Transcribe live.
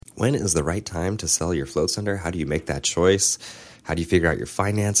when is the right time to sell your float center? How do you make that choice? How do you figure out your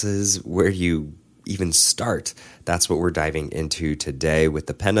finances? Where do you even start? That's what we're diving into today with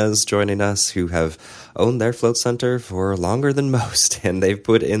the Pennas joining us, who have owned their float center for longer than most, and they've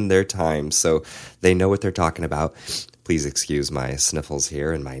put in their time, so they know what they're talking about. Please excuse my sniffles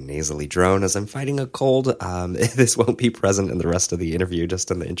here and my nasally drone as I'm fighting a cold. This won't be present in the rest of the interview,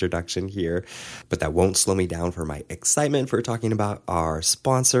 just in the introduction here. But that won't slow me down for my excitement for talking about our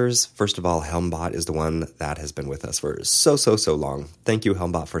sponsors. First of all, Helmbot is the one that has been with us for so long. Thank you,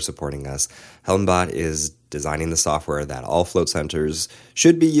 Helmbot, for supporting us. Helmbot is designing the software that all float centers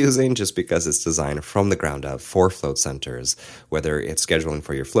should be using, just because it's designed from the ground up for float centers. Whether it's scheduling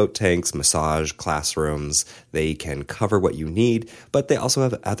for your float tanks, massage, classrooms, they can cover what you need, but they also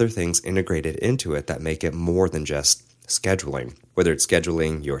have other things integrated into it that make it more than just scheduling. Whether it's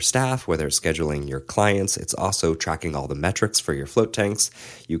scheduling your staff, whether it's scheduling your clients, it's also tracking all the metrics for your float tanks.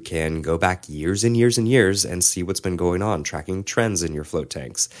 You can go back years and years and years and see what's been going on, tracking trends in your float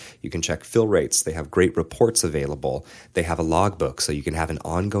tanks. You can check fill rates. They have great reports available. They have a logbook, so you can have an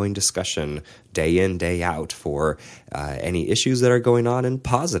ongoing discussion day in, day out for any issues that are going on, and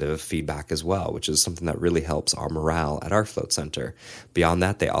positive feedback as well, which is something that really helps our morale at our float center. Beyond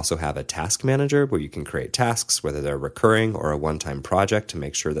that, they also have a task manager where you can create tasks, whether they're recurring or a one-time project, to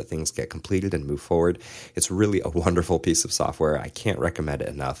make sure that things get completed and move forward. It's really a wonderful piece of software. I can't recommend it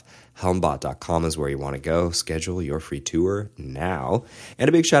enough. Helmbot.com is where you want to go. Schedule your free tour now. And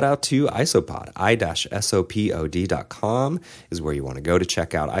a big shout out to Isopod. i-sopod.com is where you want to go to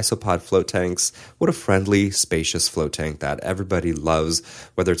check out Isopod float tanks. What a friendly, spacious float tank that everybody loves,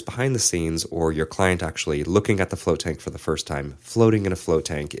 whether it's behind the scenes or your client actually looking at the float tank for the first time. Floating in a float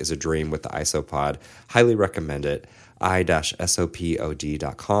tank is a dream with the Isopod. Highly recommend it.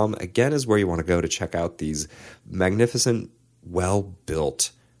 i-sopod.com, again, is where you want to go to check out these magnificent,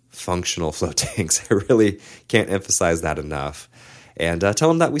 well-built, functional float tanks. I really can't emphasize that enough. And tell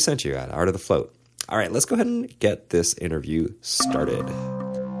them that we sent you at Art of the Float. All right, let's go ahead and get this interview started.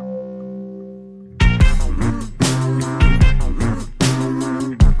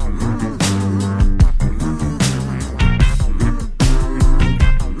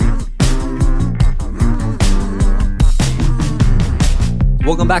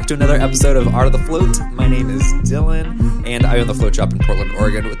 Welcome back to another episode of Art of the Float. My name is Dylan, and I own the float shop in Portland,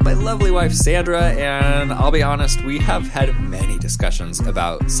 Oregon with my lovely wife, Sandra, and I'll be honest, we have had many discussions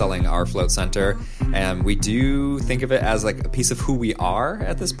about selling our float center, and we do think of it as like a piece of who we are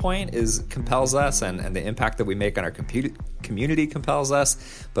at this point, compels us, and the impact that we make on our community compels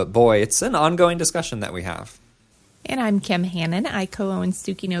us, but boy, it's an ongoing discussion that we have. And I'm Kim Hannon. I co-own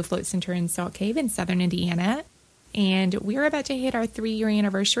Stukino Float Center in Salt Cave in southern Indiana. And we're about to hit our 3-year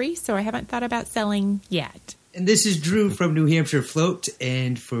anniversary, so I haven't thought about selling yet. And this is Drew from New Hampshire Float.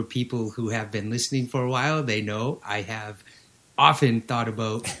 And for people who have been listening for a while, they know I have often thought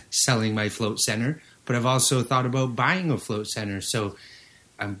about selling my float center, but I've also thought about buying a float center. So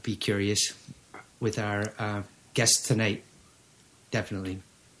I'd be curious with our guest tonight. Definitely.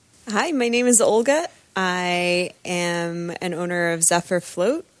 Hi, my name is Olga. I am an owner of Zephyr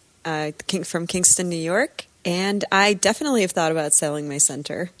Float from Kingston, New York. And I definitely have thought about selling my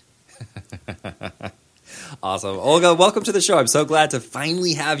center. Awesome. Olga, welcome to the show. I'm so glad to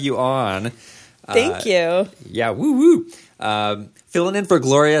finally have you on. Thank you. Yeah, woo-woo. Filling in for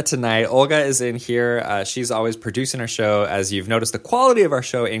Gloria tonight. Olga is in here. She's always producing our show. As you've noticed, the quality of our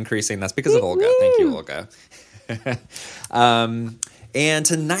show increasing. That's because of Olga. Thank you, Olga. And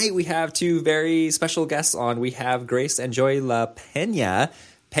tonight we have two very special guests on. We have Grace and Joy La Pena.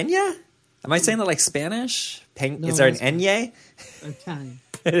 Pena? Am I saying that like Spanish? No, is there an Enye? Italian.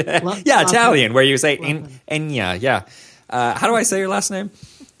 Yeah, Italian, where you say Enya. Yeah. How do I say your last name?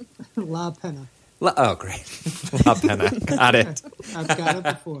 La Pena. Oh, great. La Pena. Got it. I've got it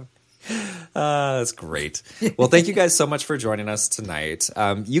before. That's great. Well, thank you guys so much for joining us tonight.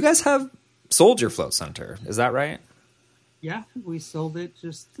 You guys have sold your float center. Is that right? Yeah, we sold it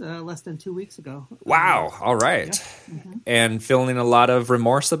just less than 2 weeks ago. Wow. All right. Yeah. Mm-hmm. And feeling a lot of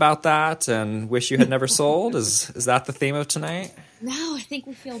remorse about that and wish you had never sold? Is that the theme of tanoght? No, I think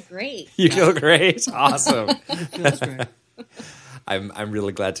we feel great. You feel great? Awesome. It feels great. I'm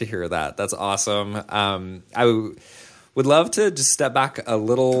really glad to hear that. That's awesome. I would love to just step back a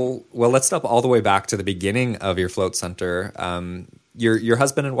little. Well, let's step all the way back to the beginning of your float center. Your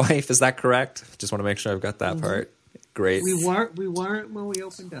husband and wife, is that correct? Just want to make sure I've got that part. Great. We weren't when we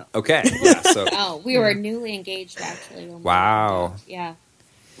opened up. Okay. Yeah. So. We were newly engaged actually. Wow. Yeah.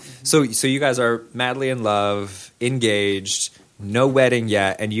 So you guys are madly in love, engaged, no wedding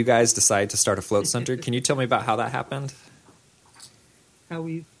yet, and you guys decide to start a float center. Can you tell me about how that happened? How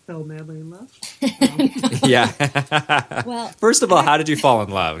we fell madly in love. Yeah. Well, First of all, how did you fall in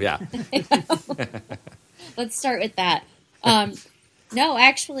love? Yeah. let's start with that. No,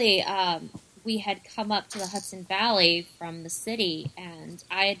 actually, we had come up to the Hudson Valley from the city, and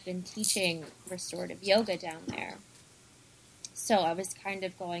I had been teaching restorative yoga down there. So I was kind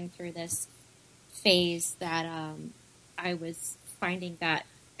of going through this phase that I was finding that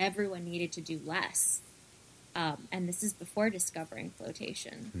everyone needed to do less. And this is before discovering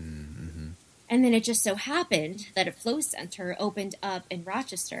flotation. Mm-hmm. And then it just so happened that a flow center opened up in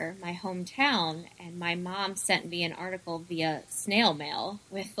Rochester, my hometown, and my mom sent me an article via snail mail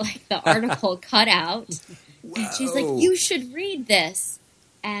with like the article cut out. And she's like, "You should read this."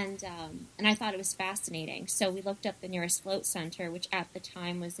 And I thought it was fascinating. So we looked up the nearest float center, which at the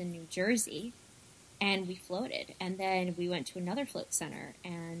time was in New Jersey, and we floated. And then we went to another float center,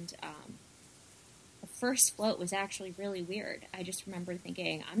 and the first float was actually really weird. I just remember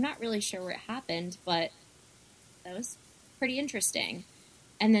thinking, I'm not really sure where it happened, but that was pretty interesting.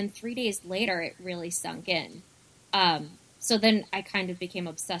 And then 3 days later, it really sunk in. So then I kind of became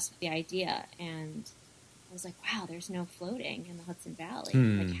obsessed with the idea, and I was like, wow, there's no floating in the Hudson Valley.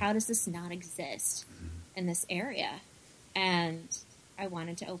 Like, how does this not exist in this area? And I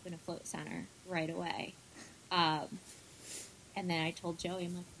wanted to open a float center right away. And then I told Joey,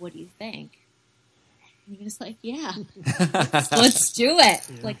 I'm like, what do you think? And he was like, yeah, let's do it.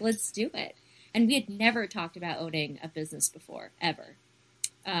 Yeah. Like, let's do it. And we had never talked about owning a business before, ever.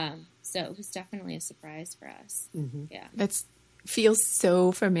 So it was definitely a surprise for us. Mm-hmm. Yeah. That's feels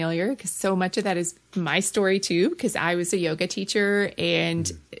so familiar because so much of that is my story too, because I was a yoga teacher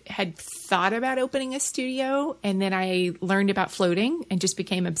and had thought about opening a studio, and then I learned about floating and just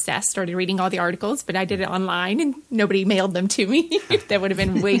became obsessed, started reading all the articles, but I did it online and nobody mailed them to me. That would have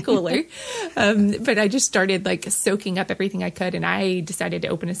been way cooler. But I just started like soaking up everything I could, and I decided to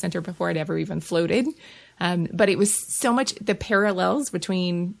open a center before I'd ever even floated. But it was so much the parallels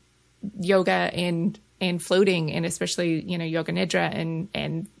between yoga and floating, and especially, yoga nidra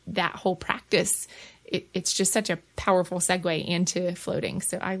and that whole practice. It's just such a powerful segue into floating.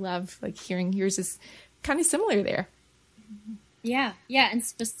 So I love like hearing yours is kind of similar there. Yeah. Yeah. And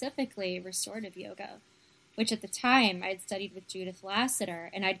specifically restorative yoga, which at the time I'd studied with Judith Lassiter,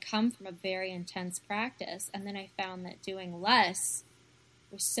 and I'd come from a very intense practice. And then I found that doing less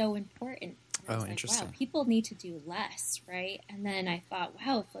was so important. Oh, interesting. Wow, people need to do less, right? And then I thought,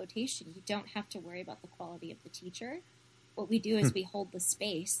 wow, flotation, you don't have to worry about the quality of the teacher. What we do is we hold the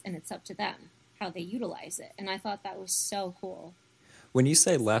space, and it's up to them how they utilize it. And I thought that was so cool. When you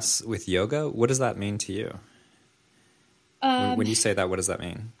say less with yoga, what does that mean to you? When you say that, what does that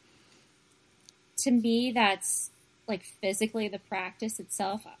mean? To me, that's like physically the practice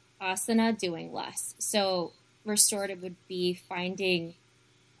itself, asana, doing less. So restorative would be finding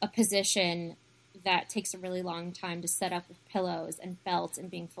a position that takes a really long time to set up with pillows and belts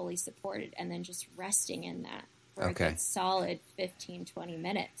and being fully supported, and then just resting in that for a good solid 15, 20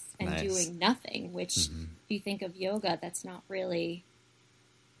 minutes and doing nothing, which if you think of yoga, that's not really,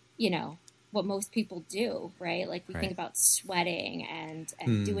 what most people do, right? Like we think about sweating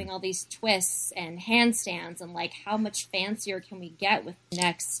and doing all these twists and handstands, and like how much fancier can we get with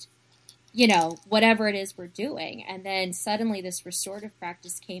next whatever it is we're doing. And then suddenly this restorative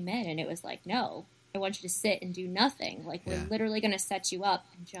practice came in, and it was like, no, I want you to sit and do nothing. Like we're literally going to set you up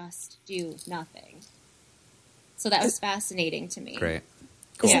and just do nothing. So that was fascinating to me. Great.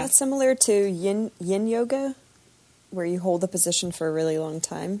 Cool. Is that similar to yin yoga, where you hold the position for a really long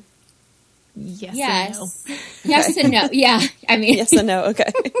time? Yes. And no. Yes and no. Yeah. I mean, yes and no.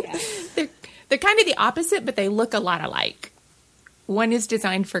 Okay. Yeah. They're kind of the opposite, but they look a lot alike. One is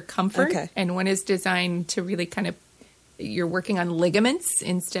designed for comfort, and one is designed to really you're working on ligaments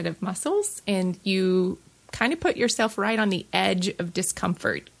instead of muscles, and you kind of put yourself right on the edge of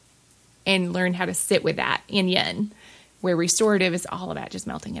discomfort and learn how to sit with that in yin, where restorative is all about just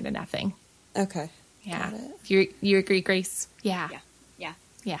melting into nothing. Okay. Yeah. You agree, Grace? Yeah.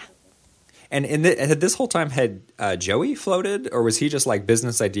 Yeah. And this whole time had Joey floated, or was he just like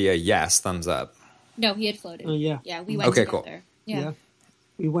business idea? Yes, thumbs up. No, he had floated. Yeah. Yeah, we went together. Cool. Yeah.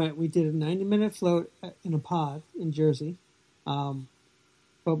 We did a 90-minute float in a pod in Jersey. But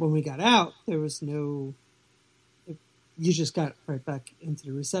when we got out, there was you just got right back into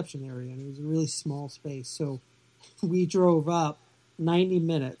the reception area, and it was a really small space. So we drove up 90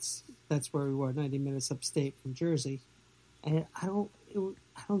 minutes. That's where we were, 90 minutes upstate from Jersey. And I don't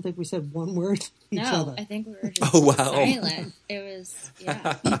think we said one word to each other. I think we were just silent. It was, we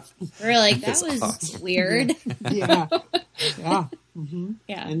were like, that was awesome. Weird. Yeah. Mm-hmm.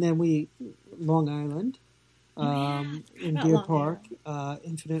 Yeah. And then Long Island, in Deer Park.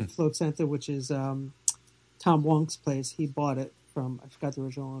 Infinite Float Center, which is Tom Wonk's place. He bought it from, I forgot the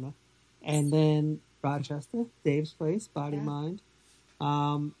original owner. And then Rochester, Dave's place, Body Mind.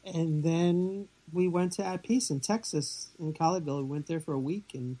 And then we went to At Peace in Texas, in Colleyville. We went there for a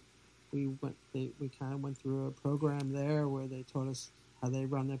week, and we kind of went through a program there where they taught us how they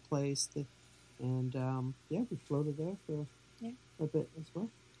run their place. We floated there for a bit as well.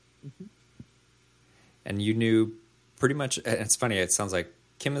 Mm-hmm. And you knew pretty much, and it's funny, it sounds like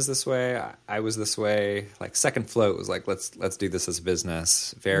Kim is this way, I was this way. Like second float was like, let's do this as a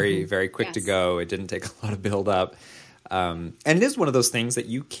business. Very, very quick to go. It didn't take a lot of build up. And it is one of those things that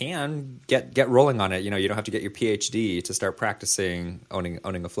you can get rolling on it. You know, you don't have to get your PhD to start practicing owning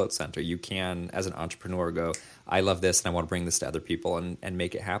a float center. You can, as an entrepreneur, go, I love this and I want to bring this to other people and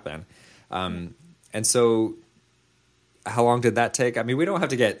make it happen. And so how long did that take? I mean, we don't have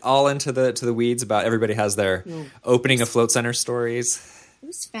to get all into the weeds about everybody has their opening a float center stories. It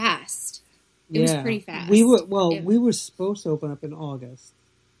was fast. It was pretty fast. We were supposed to open up in August.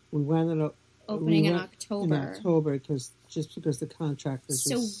 We wound up opening in October. In October, because the contractors.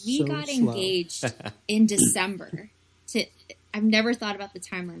 So we got engaged in December. I've never thought about the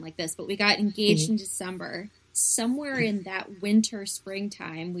timeline like this, but we got engaged in December. Somewhere in that winter,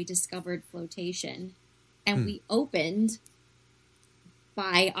 springtime, we discovered flotation, and we opened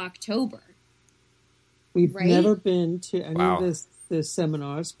by October. We've never been to any of the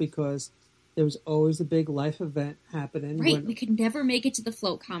seminars because there was always a big life event happening. Right. We could never make it to the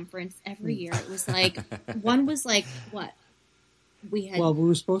float conference every year. It was like, one was like, what? We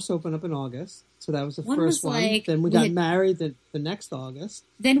were supposed to open up in August. So that was the first one. Like, then we got married the next August.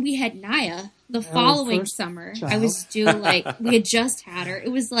 Then we had Naya the following summer. Child. I was due, we had just had her.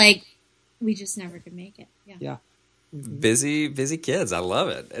 It was like, we just never could make it. Yeah. Mm-hmm. Busy kids. I love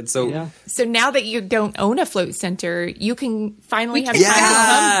it. And so, so now that you don't own a float center, you can finally have time to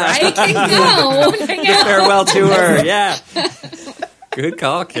come, right? We can go. The farewell tour. Yeah. Good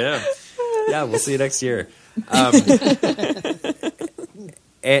call, Kim. Yeah, we'll see you next year.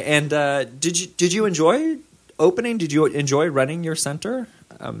 Did you enjoy opening? Did you enjoy running your center?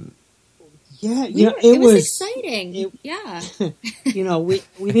 It was exciting.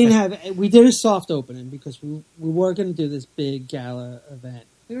 We did a soft opening because we were going to do this big gala event.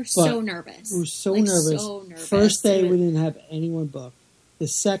 We were so nervous. We were so nervous. First day we didn't have anyone booked. The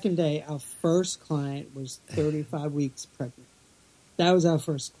second day, our first client was 35 weeks pregnant. That was our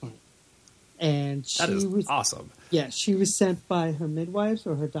first client. And she was awesome. Yeah, she was sent by her midwives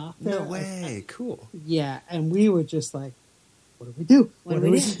or her doctor. No way. Cool. Yeah, and we were just like, what do we do? What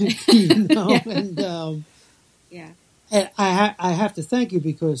do we do? And I have to thank you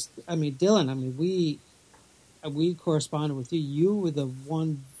because Dylan, we corresponded with you. You were the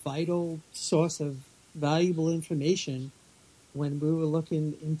one vital source of valuable information when we were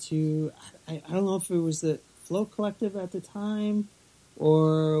looking into. I don't know if it was the Float Collective at the time,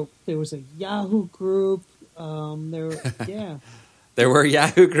 or there was a Yahoo group. There were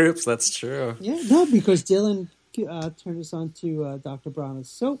Yahoo groups. That's true. Yeah, no, because Dylan turned us on to Dr. Brahma's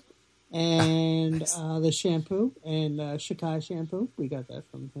soap and the shampoo and Shikai shampoo. We got that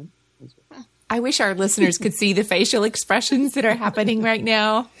from him as well. I wish our listeners could see the facial expressions that are happening right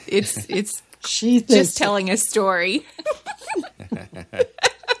now. It's just telling a story.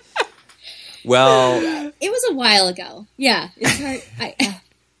 Well, it was a while ago. Yeah, it's hard.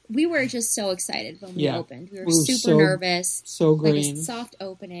 We were just so excited when we opened. We were super nervous. So green. Like a soft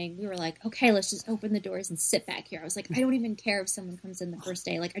opening. We were like, okay, let's just open the doors and sit back here. I was like, I don't even care if someone comes in the first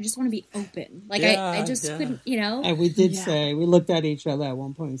day. Like, I just want to be open. Like, I just couldn't, And we did say, we looked at each other at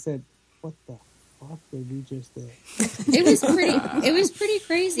one point and said, what the fuck did we just do? It was pretty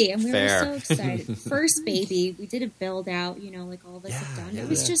crazy. And we were so excited. First baby, we did a build out, like all of us have done. It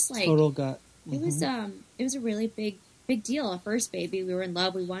was just like, total gut. Mm-hmm. It was a really big deal. Our first baby, we were in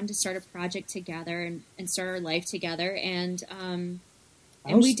love. We wanted to start a project together and start our life together. And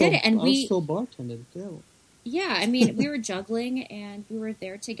we did it. And I was still bartending too. Yeah, we were juggling and we were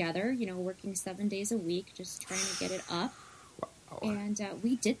there together, working 7 days a week, just trying to get it up. Wow. And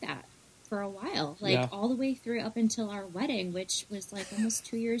we did that for a while, all the way through up until our wedding, which was like almost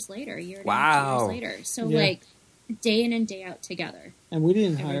 2 years later, a year and a half, 2 years later. So day in and day out together. And we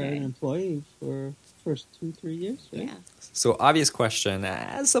didn't hire an employee for first 2-3 years, right? Yeah. So obvious question,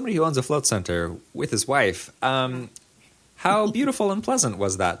 as somebody who owns a float center with his wife, how beautiful and pleasant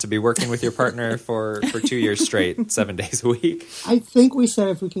was that to be working with your partner for 2 years straight, 7 days a week? I think we said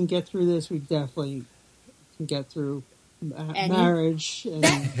if we can get through this, we definitely can get through marriage and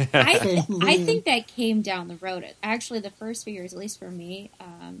I think that came down the road. Actually, the first few years, at least for me,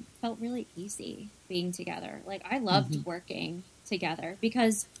 felt really easy being together. Like, I loved working together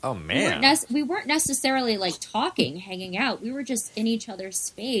because Oh man. we weren't necessarily like talking, hanging out. We were just in each other's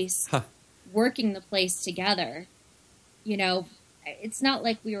space, working the place together. You know, it's not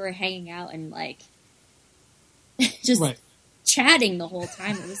like we were hanging out and like just Right. chatting the whole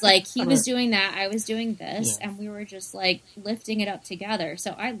time. It was like he was Right. doing that, I was doing this, Yeah. and we were just like lifting it up together.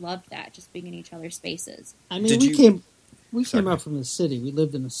 So I loved that, just being in each other's spaces. I mean, Did we you- came Sorry. up from the city. We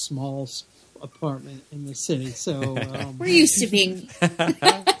lived in a small apartment in the city, so We're used to being.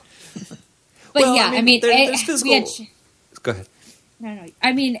 But Well, yeah, I mean, there's we physical- had, Go ahead. no.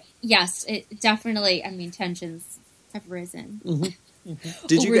 I mean, yes, it definitely. I mean, tensions have risen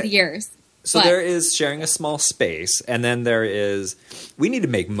Did you over get the years. So But- there is sharing a small space, and then there is we need to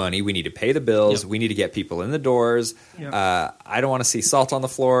make money, we need to pay the bills, Yep. we need to get people in the doors. Yep. I don't want to see salt on the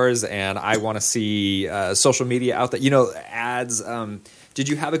floors, and I want to see social media out there. You know, ads. Did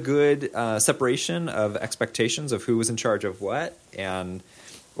you have a good separation of expectations of who was in charge of what,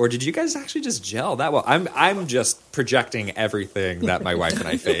 or did you guys actually just gel that well? I'm just projecting everything that my wife and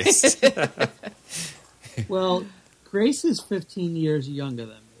I faced. well, Grace is 15 years younger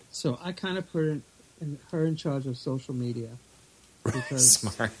than me, so I kind of put her in charge of social media because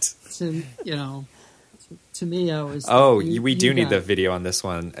Smart. to me, I was. We do need got the it. video on this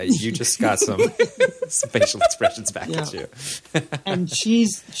one. You just got some facial expressions back at Yeah. you. And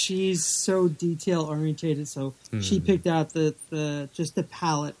she's so detail orientated, so she picked out the just the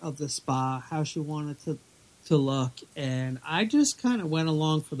palette of the spa, how she wanted to look, and I just kind of went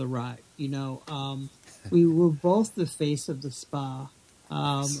along for the ride. We were both the face of the spa.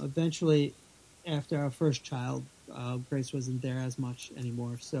 Eventually, after our first child, Grace wasn't there as much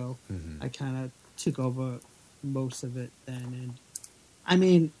anymore, so I kind of took over most of it then. And I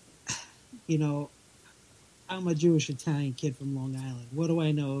mean, I'm a Jewish Italian kid from Long Island. What do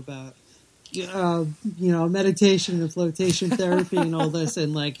I know about, meditation and flotation therapy and all this?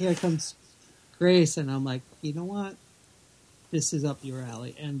 And like, here comes Grace, and I'm like, you know what? This is up your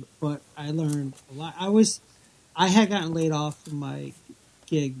alley. But I learned a lot. I had gotten laid off from my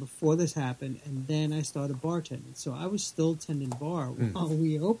gig before this happened, and then I started bartending. So I was still tending bar while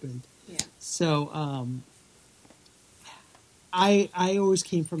we opened. Yeah. So I always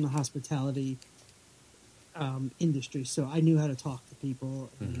came from the hospitality industry, so I knew how to talk to people.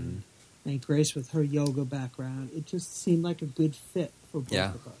 And Grace, with her yoga background, it just seemed like a good fit for both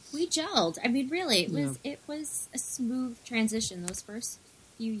Yeah. of us. We gelled. I mean, really, Yeah. it was a smooth transition. Those first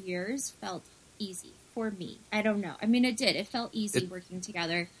few years felt easy for me. I don't know. I mean, it did. It felt easy working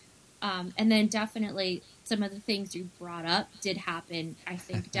together. And then definitely some of the things you brought up did happen, I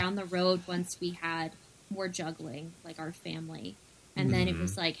think, down the road once we had more juggling, like our family. And then it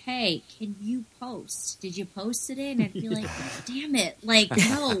was like, hey, can you post? Did you post today? And I'd be like, damn it. Like,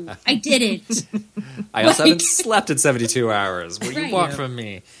 no, I didn't. I also haven't slept in 72 hours. Will you Right. walk Yeah. from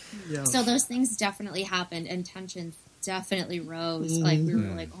me? Yeah. So those things definitely happened, and tensions definitely rose. Like, we were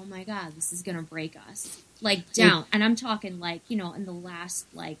like, oh my God, this is going to break us. Like, down. And I'm talking, like, in the last,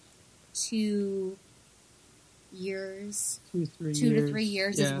 like, 2 years, 2 to 3 2 to 3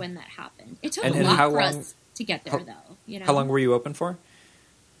 years is Yeah. when that happened. It took And a lot how for long- us to get there, though. How long were you open for?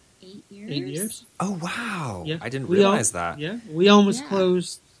 8 years? 8 years. Oh, wow. Yeah. I didn't We realize al- that. Yeah, we almost Yeah.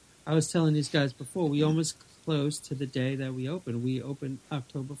 closed. I was telling these guys before, we almost closed to the day that we opened. We opened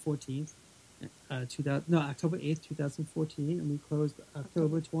October 14th, October 8th, 2014, and we closed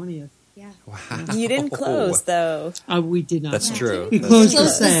October 20th. Yeah. Wow. You didn't close, though. We did not. That's close. true. We That's closed true. the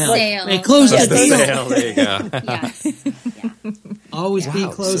sale. They Closed closed The the deal. sale. There you go. Yes. Yeah. Always be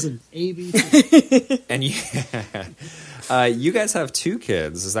Wow. closing. ABC. And you guys have 2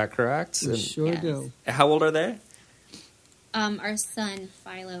 kids, is that correct? We And sure Yes. do. how old are they? Our son,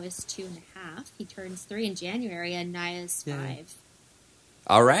 Philo, is 2.5. He turns 3 in January, and Naya's Yeah. 5.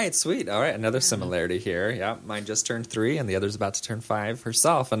 All right, sweet. All right, another similarity here. Yeah, mine just turned 3, and the other's about to turn 5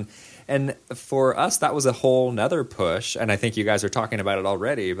 herself. And for us, that was a whole nother push. And I think you guys are talking about it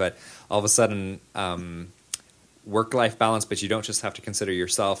already. But all of a sudden, work-life balance. But you don't just have to consider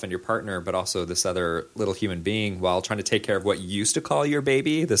yourself and your partner, but also this other little human being while trying to take care of what you used to call your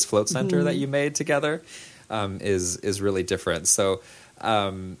baby. This float center that you made together is really different. So,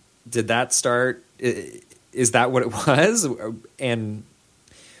 did that start? Is that what it was? And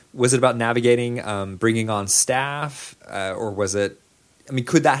was it about navigating, bringing on staff, or was it? I mean,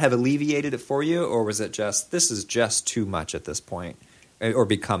 could that have alleviated it for you, or was it just this is just too much at this point, or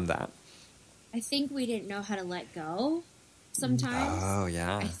become that? I think we didn't know how to let go sometimes. Oh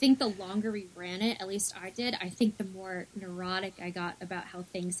yeah, I think the longer we ran it, at least I did, I think the more neurotic I got about how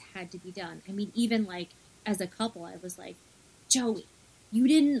things had to be done. I mean, even like as a couple, I was like, Joey, you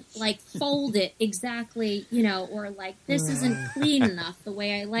didn't like fold it exactly, you know, or like this isn't clean enough the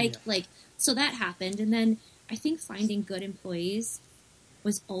way I like, so that happened. And then I think finding good employees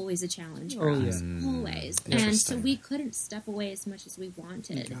was always a challenge for us, always. And so we couldn't step away as much as we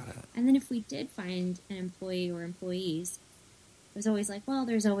wanted. And then if we did find an employee or employees, it was always like, well,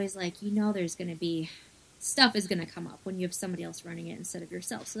 there's always like, you know, there's going to be stuff is going to come up when you have somebody else running it instead of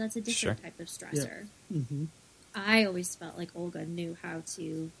yourself. So that's a different type of stressor. Yeah. Mm-hmm. I always felt like Olga knew how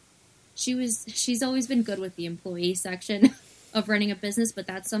to. She's always been good with the employee section of running a business, but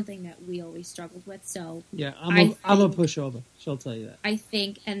that's something that we always struggled with. So yeah, I'm a pushover. She'll tell you that. I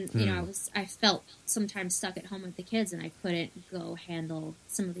think, and you know, I felt sometimes stuck at home with the kids, and I couldn't go handle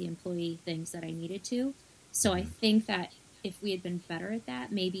some of the employee things that I needed to. So I think that if we had been better at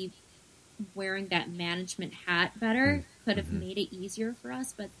that, maybe wearing that management hat better could have made it easier for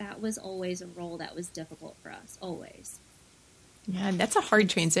us. But that was always a role that was difficult for us, always. Yeah, and that's a hard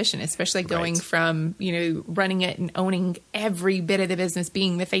transition, especially going from, you know, running it and owning every bit of the business,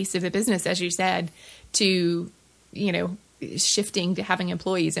 being the face of the business, as you said, to, you know, shifting to having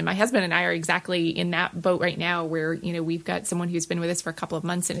employees. And my husband and I are exactly in that boat right now where, you know, we've got someone who's been with us for a couple of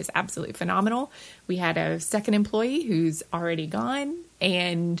months and is absolutely phenomenal. We had a second employee who's already gone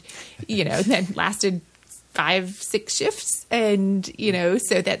and, you know, then lasted 5-6 shifts. And, you know,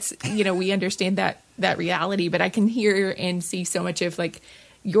 so that's, you know, we understand that reality, but I can hear and see so much of like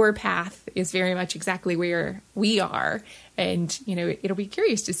your path is very much exactly where we are. And, you know, it'll be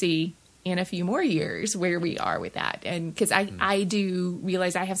curious to see in a few more years where we are with that. And because I do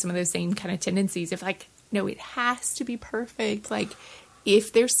realize I have some of those same kind of tendencies of like, no, it has to be perfect. Like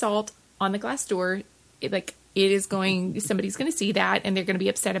if there's salt on the glass door, somebody's going to see that and they're going to be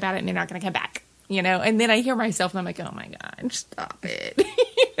upset about it and they're not going to come back, you know? And then I hear myself and I'm like, oh my God, stop it.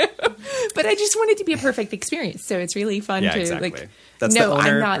 But I just want it to be a perfect experience. So it's really fun to like, that's no, the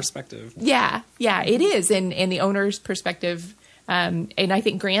owner I'm not, perspective. Yeah, it is. And the owner's perspective. And I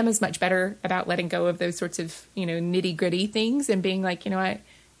think Graham is much better about letting go of those sorts of, you know, nitty gritty things and being like, you know what,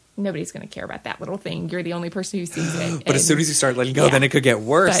 nobody's going to care about that little thing. You're the only person who sees it. But as soon as you start letting go, then it could get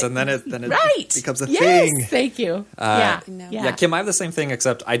worse, and then it becomes a thing. Thank you. Yeah, Kim, I have the same thing,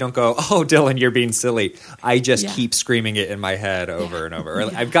 except I don't go, oh, Dylan, you're being silly. I just keep screaming it in my head over and over.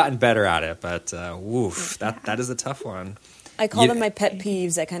 I've gotten better at it, but that is a tough one. I call them my pet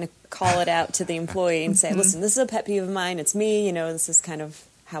peeves. I kind of call it out to the employee and say, listen, this is a pet peeve of mine. It's me. You know, this is kind of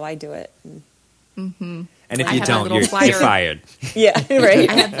how I do it. And if you don't, you're fired. Yeah, right.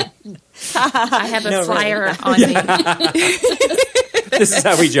 I have a flyer on the... This is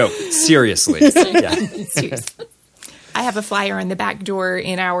how we joke. Seriously. Seriously. I have a flyer on the back door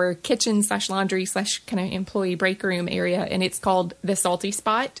in our kitchen / laundry / kind of employee break room area, and it's called the Salty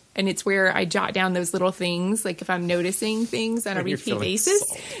Spot. And it's where I jot down those little things, like if I'm noticing things on a repeat basis,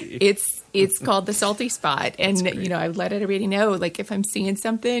 it's called the Salty Spot. And, you know, I've let everybody know, like if I'm seeing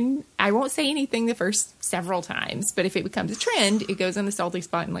something, I won't say anything the first several times, but if it becomes a trend, it goes on the Salty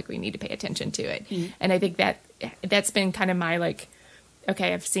Spot and like we need to pay attention to it. Mm-hmm. And I think that's been kind of my like,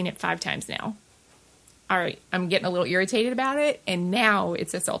 okay, I've seen it 5 times now. All right, I'm getting a little irritated about it, and now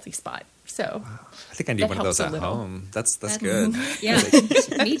it's a salty spot. So I think I need one of those at home. That's good. Yeah,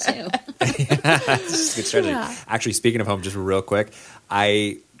 me too. That's a good strategy. Yeah. Actually, speaking of home, just real quick,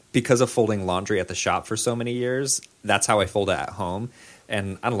 because of folding laundry at the shop for so many years, that's how I fold it at home.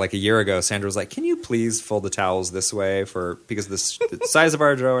 And I don't know, like a year ago, Sandra was like, "Can you please fold the towels this way because of the size of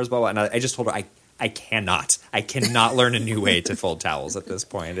our drawers?" Blah blah. And I just told her I cannot learn a new way to fold towels at this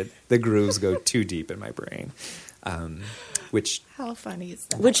point. The grooves go too deep in my brain. Which how funny is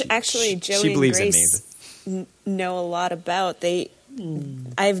that? Which actually Joey and Grace know a lot about. I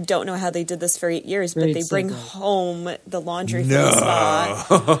don't know how they did this for 8 years, but they bring home the laundry from the spa.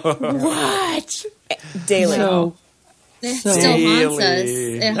 What? Daily. It still haunts us.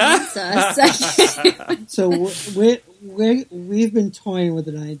 It haunts us. So we've been toying with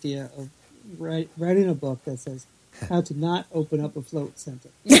an idea of writing a book that says how to not open up a float center.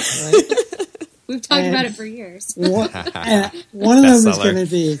 Right? We've talked about it for years. One of them is going to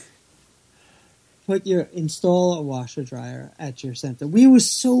be install a washer dryer at your center. We were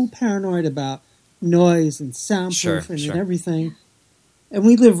so paranoid about noise and soundproofing and everything, and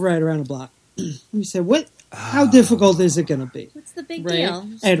we live right around the block. We said, how difficult is it going to be? What's the big deal?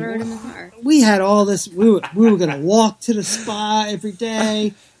 Just throw it in the car. We had all this. We were going to walk to the spa every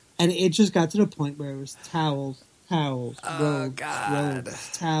day. And it just got to the point where it was towels, robes,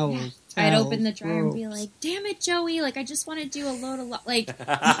 towels. I'd open the dryer and be like, damn it, Joey. Like, I just want to do a load of,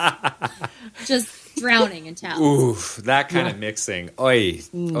 just drowning in towels. Oof, that kind of mixing. Oi.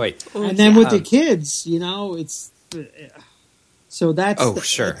 And then with the kids, you know, it's... So that's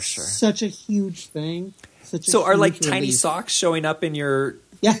sure. such a huge thing. So are like tiny socks showing up in your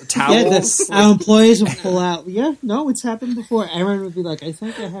towels? Yeah, our employees will pull out. Yeah, no, it's happened before. Aaron would be like, I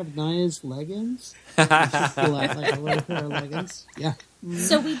think I have Naya's leggings. She'd pull out like a little pair of leggings. Yeah.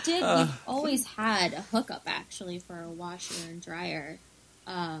 So we've always had a hookup actually for a washer and dryer.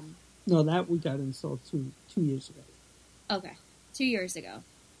 No, that we got installed two years ago. Okay, 2 years ago.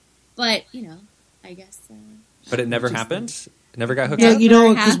 But, I guess... but it never happened? It never got hooked Yeah, up?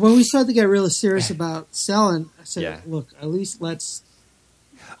 because when we started to get really serious about selling, I said, look, at least let's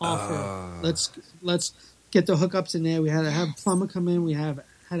offer. Let's get the hookups in there. We had to have a plumber come in. We had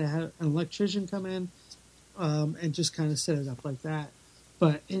to have an electrician come in, and just kind of set it up like that.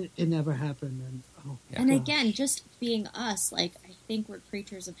 But it never happened. And again, just being us, like, I think we're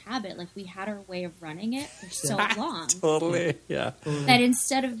creatures of habit. Like, we had our way of running it for so long. Totally, yeah. That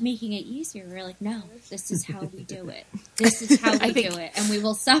instead of making it easier, we're like, no, this is how we do it. This is how we do it. And we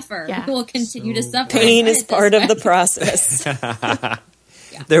will suffer. Yeah. We will continue to suffer. Pain is part of the process.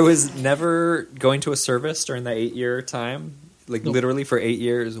 There was never going to a service during that 8-year time? Like, literally for 8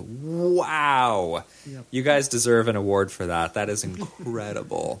 years? Wow. Yep. You guys deserve an award for that. That is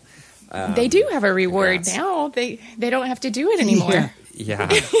incredible. They do have a reward now. They don't have to do it anymore. Yeah.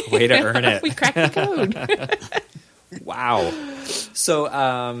 Way to earn it. We cracked the code. Wow. So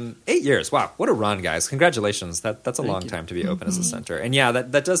 8 years. Wow. What a run, guys. Congratulations. That's a long time to be open as a center. And yeah,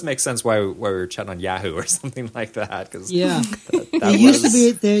 that does make sense why we were chatting on Yahoo or something like that. Cause there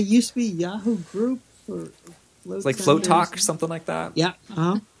used to be Yahoo group for it's like Float Talk or something like that. Yeah.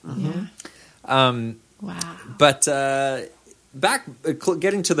 Wow. But back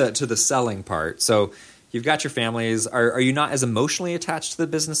getting to the selling part. So you've got your families. Are you not as emotionally attached to the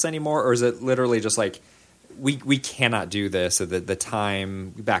business anymore, or is it literally just like we cannot do this? So the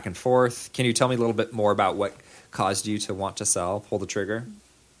time back and forth. Can you tell me a little bit more about what caused you to want to sell, pull the trigger,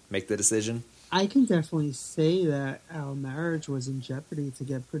 make the decision? I can definitely say that our marriage was in jeopardy, to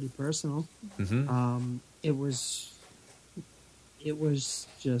get pretty personal. Mm-hmm. It was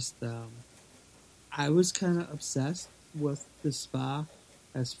just I was kind of obsessed with the spa,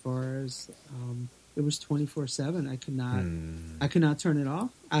 as far as it was 24/7. I could not turn it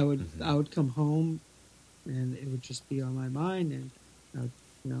off. I would come home, and it would just be on my mind, and I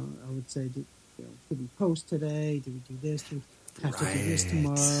would say, did we post today? Did we do this? Did we have to do this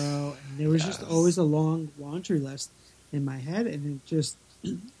tomorrow? And there was just always a long laundry list in my head, and it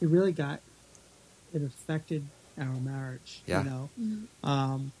really affected our marriage.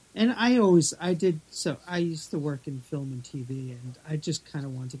 And I used to work in film and TV, and I just kind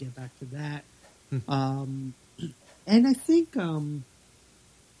of wanted to get back to that. And I think,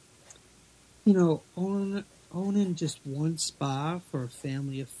 owning just one spa for a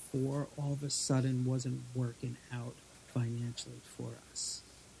family of 4 all of a sudden wasn't working out financially for us.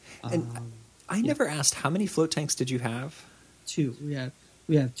 And I never asked, how many float tanks did you have? 2.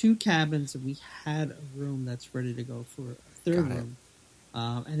 We have 2 cabins, and we had a room that's ready to go for a 3rd room.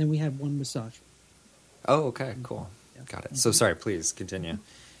 And then we had 1 massage room. Oh, okay, cool. Yeah. Got it. So sorry, please continue.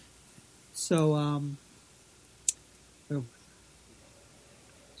 So,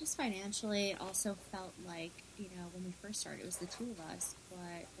 just financially, also felt like, when we first started, it was the 2 of us,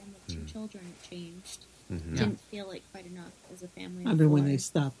 but then with 2 children, it changed. Mm-hmm. Didn't feel like quite enough as a family. I mean, when they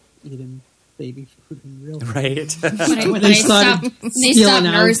stopped eating baby food in real time. Right. when they started stealing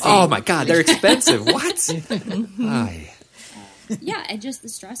out. Oh my God, they're expensive. What? Yeah, and just the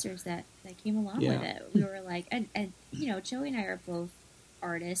stressors that came along with it. We were like, and Joey and I are both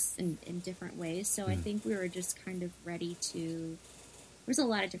artists in different ways, so I think we were just kind of ready to. There's a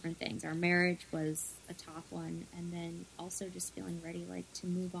lot of different things. Our marriage was a top one, and then also just feeling ready, like, to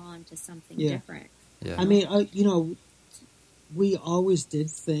move on to something different. Yeah. I mean, we always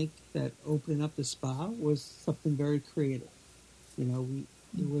did think that opening up the spa was something very creative. It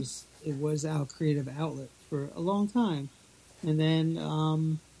was our creative outlet for a long time. And then,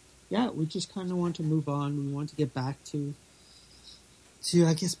 we just kind of want to move on. We want to get back to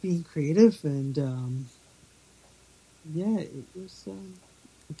I guess, being creative. And, it was,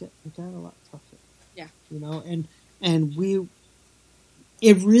 it got a lot tougher. Yeah. And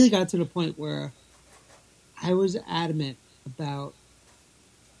it really got to the point where I was adamant about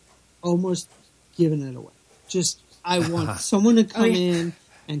almost giving it away. I want someone to come in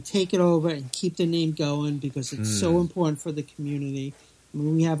and take it over and keep the name going, because it's so important for the community. I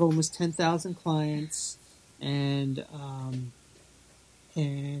mean, we have almost 10,000 clients, and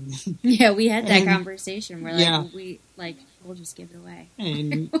yeah, we had that conversation. We're like, we'll just give it away.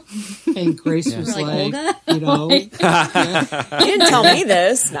 And And Grace We're was like, like, Olga? you know, yeah. You didn't tell me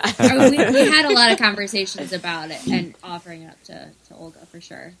this. we had a lot of conversations about it and offering it up to Olga for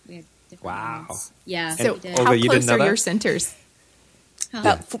sure. We had different Wow. moments. Yeah, So we did. Olga, how you close didn't know are that? your centers?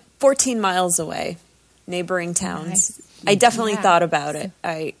 About 14 miles away, neighboring towns. Nice. I definitely Yeah. thought about it.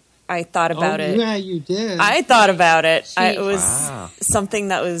 I thought about Oh, it. yeah, you did. I thought about it. It was Wow. something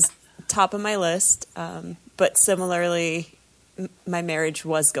that was top of my list. But similarly, my marriage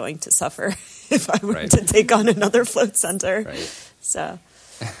was going to suffer if I were Right. to take on another float center. Right. So,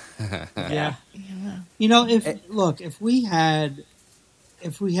 Yeah. You know, if we had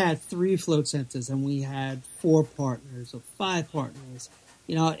 3 float centers and we had 4 partners or 5 partners,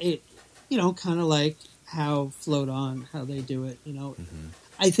 you know, kind of like how Float On, how they do it, you know,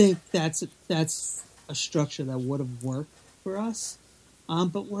 I think that's a structure that would have worked for us.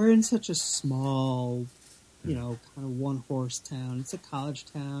 But we're in such a small, you know, kind of one horse town. It's a college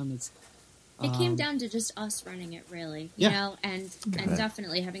town. It came down to just us running it, really, you Yeah. know, and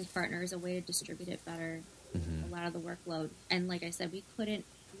definitely having partners, a way to distribute it better, a lot of the workload. And like I said, we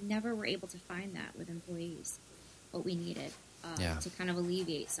never were able to find that with employees, what we needed to kind of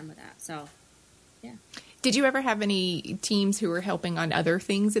alleviate some of that. So, yeah. Did you ever have any teams who were helping on other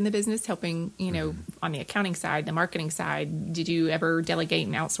things in the business, helping, you know, on the accounting side, the marketing side? Did you ever delegate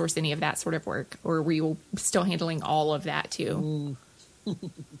and outsource any of that sort of work, or were you still handling all of that too?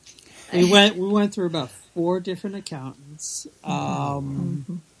 We went through about 4 different accountants,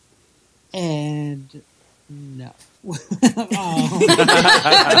 and no.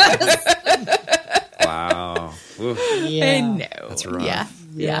 Wow. Oof. Yeah, No, That's rough.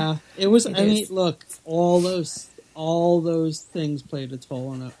 yeah. It was. It I mean, is. look, all those things played a toll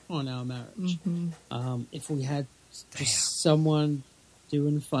on our marriage. If we had just someone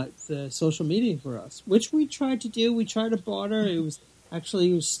doing the social media for us, which we tried to do, we tried to barter. It was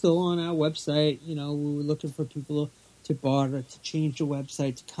still on our website. You know, we were looking for people to barter, to change the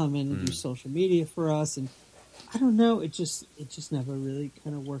website, to come in and do social media for us. And I don't know, it just never really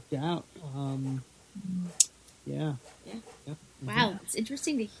kind of worked out. Yeah. Wow, it's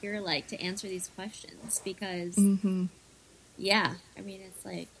interesting to hear, like, to answer these questions because, yeah, I mean, it's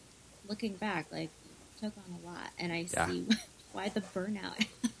like looking back, like, it took on a lot, and I see why the burnout.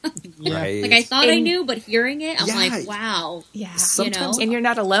 Yeah. Right. Like, I thought I And- knew, but hearing it, I'm Yeah. like, wow. Yeah. Sometimes- And you're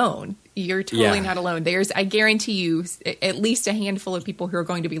not alone. You're totally Yeah. not alone. I guarantee you, at least a handful of people who are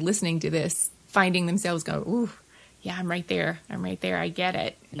going to be listening to this, finding themselves go, ooh, yeah, I'm right there. I get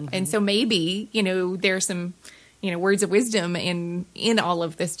it. And so maybe, you know, there's some, you know, words of wisdom in all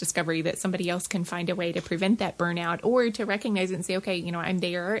of this discovery that somebody else can find a way to prevent that burnout, or to recognize it and say, okay, you know, I'm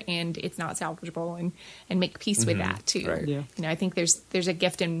there and it's not salvageable, and make peace with that too. Right. Yeah. You know, I think there's a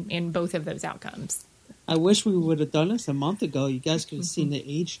gift in both of those outcomes. I wish we would have done this a month ago. You guys could have seen the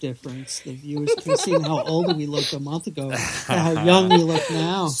age difference. The viewers could have seen how old we looked a month ago and how young we look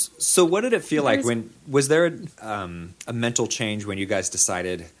now. So what did it feel like was there a mental change when you guys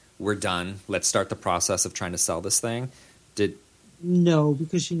decided we're done, let's start the process of trying to sell this thing? No,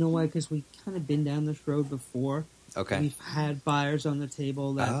 because you know why? Because we've kind of been down this road before. Okay. We've had buyers on the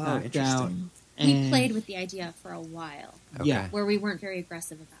table that Oh, backed interesting. out. We And, played with the idea for a while, Okay. Yeah. where we weren't very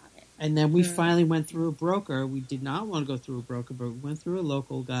aggressive about it. And then we finally went through a broker. We did not want to go through a broker, but we went through a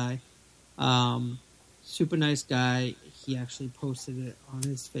local guy. Super nice guy. He actually posted it on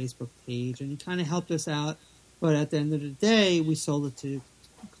his Facebook page, and he kind of helped us out. But at the end of the day, we sold it to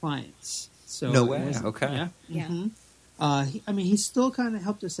clients. So No it way. wasn't- Okay. Yeah. Yeah. He still kind of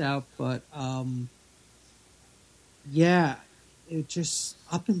helped us out, but yeah, it just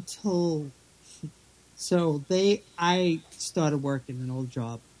up until I started working an old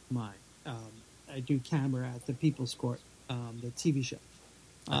job of mine. I do camera at the People's Court, the TV show.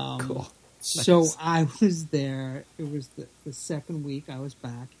 Cool. So Nice. I was there. It was the second week I was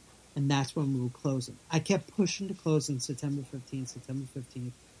back, and that's when we were closing. I kept pushing to close on September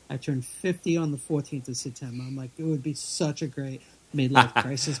 15th. I turned 50 on the 14th of September. I'm like, it would be such a great midlife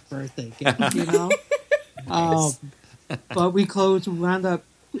crisis birthday gift, you know? But we closed, we wound up,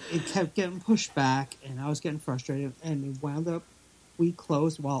 it kept getting pushed back, and I was getting frustrated, and it wound up, we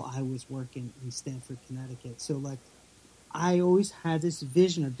closed while I was working in Stamford, Connecticut. So, like, I always had this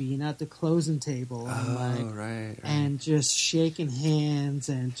vision of being at the closing table and right. and just shaking hands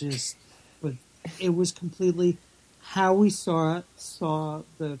but it was completely how we saw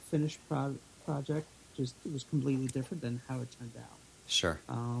the finished project. Just it was completely different than how it turned out. Sure.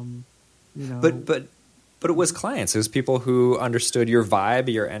 You know, But it was clients. It was people who understood your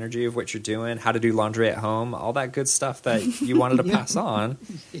vibe, your energy of what you're doing, how to do laundry at home, all that good stuff that you wanted to pass on.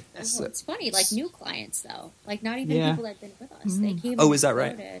 Oh, it's funny, like new clients though, like not even Yeah. people that'd been with us. They came. Oh, and is that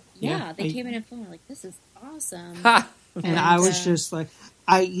right? supported. Yeah, they came in and filmed. We're like, this is awesome. And I was just like,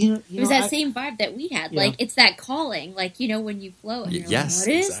 it was that same vibe that we had. Yeah. Like, it's that calling. Like, when you float and you're Yes, like,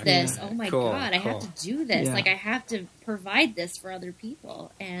 what is exactly. this? Oh my Cool, God, I have cool. to do this. Yeah. Like, I have to provide this for other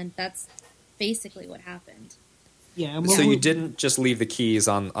people. And that's basically what happened. yeah. And So you didn't just leave the keys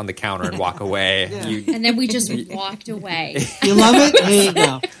on the counter and walk away. Yeah. You, And then we just walked away. You love it? There you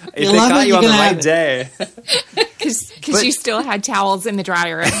go. if they caught you on the right day. Because you still had towels in the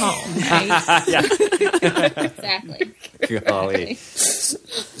dryer at home, right? Exactly. Golly.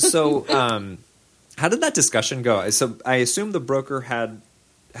 So, how did that discussion go? So, I assume the broker had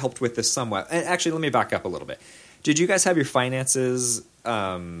helped with this somewhat. And actually, let me back up a little bit. Did you guys have your finances,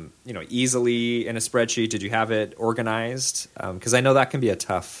 easily in a spreadsheet? Did you have it organized? Because I know that can be a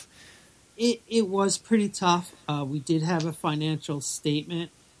tough. It was pretty tough. We did have a financial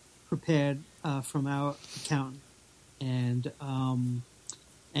statement prepared from our accountant,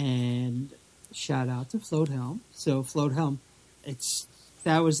 and shout out to Float Helm. So Float Helm,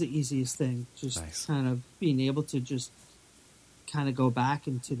 that was the easiest thing. Just Nice. kind of being able to just kind of go back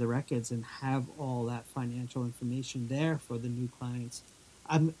into the records and have all that financial information there for the new clients.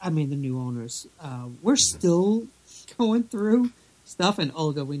 I mean the new owners. We're still going through stuff, and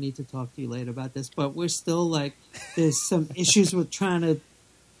Olga, we need to talk to you later about this, but we're still like, there's some issues with trying to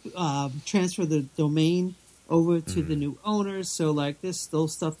transfer the domain over to the new owners, so like there's still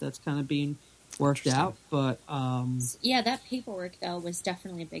stuff that's kind of being worked out, but Yeah, that paperwork, though, was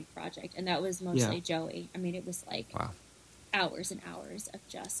definitely a big project. And that was mostly Joey. I mean, it was like Wow. hours and hours of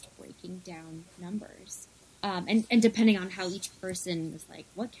just breaking down numbers. And depending on how each person was like,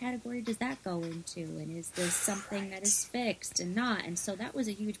 what category does that go into? And is this something that is fixed and not? And so that was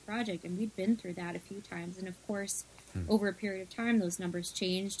a huge project, and we'd been through that a few times. And of course, over a period of time, those numbers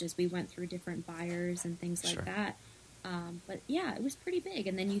changed as we went through different buyers and things like Sure. that. But yeah, it was pretty big.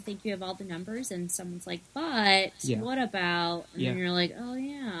 And then you think you have all the numbers, and someone's like, but Yeah. what about? And then Yeah. you're like, oh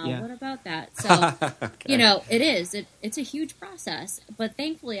yeah, Yeah. what about that? So, it is. It's a huge process. But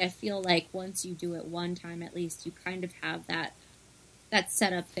thankfully, I feel like once you do it one time at least, you kind of have that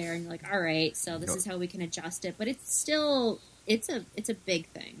set up there, and you're like, all right, so this is how we can adjust it. But it's still, it's a big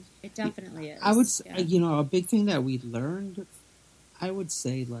thing. It definitely is. I would say, Yeah. a big thing that we learned, I would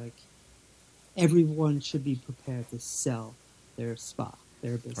say, like, everyone should be prepared to sell their spa,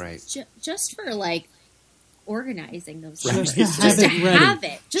 their business. Right. Just for like organizing those Right. numbers. Just to Just to have it ready. have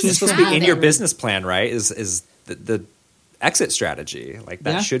it. Just It's supposed to have be in it. your business plan, right? Is the exit strategy. Like,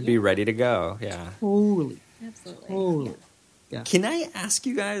 that Yeah. should be ready to go. Yeah. Totally. Absolutely. Totally. Yeah. Can I ask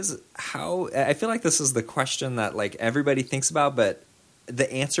you guys how? I feel like this is the question that like everybody thinks about, but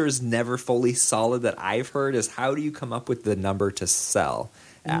the answer is never fully solid that I've heard. Is how do you come up with the number to sell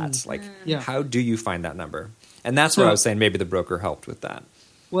at? Like, Yeah. how do you find that number? And that's where So- I was saying maybe the broker helped with that.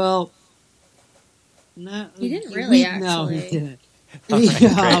 Well, no, He didn't really, No, he actually. didn't.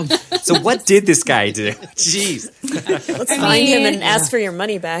 So what did this guy do? Jeez. Let's find him and ask for your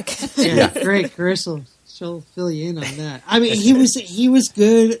money back. Yeah, great. Carissa, she'll fill you in on that. I mean, he was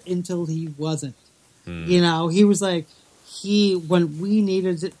good until he wasn't. He was like, when we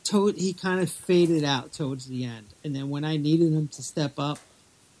needed it, he kind of faded out towards the end. And then when I needed him to step up,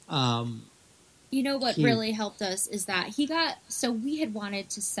 You know what He- really helped us is that we had wanted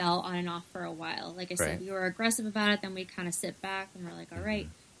to sell on and off for a while. Like I said, Right. we were aggressive about it, then we kind of sit back and we're like, all right.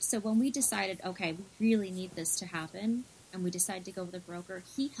 So when we decided, okay, we really need this to happen, and we decided to go with a broker,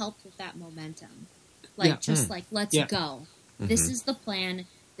 he helped with that momentum. Like, Yeah. let's Yeah. go. This is the plan.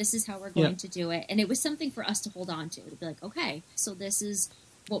 This is how we're going to do it. And it was something for us to hold on to be like, okay, so this is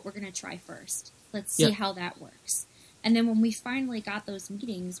what we're going to try first. Let's see Yeah. how that works. And then when we finally got those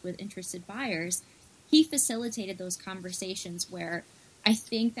meetings with interested buyers, he facilitated those conversations where I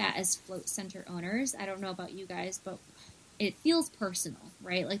think that as float center owners, I don't know about you guys, but it feels personal,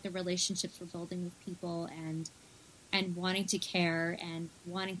 right? Like the relationships we're building with people and wanting to care and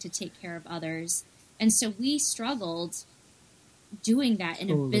wanting to take care of others. And so we struggled doing that in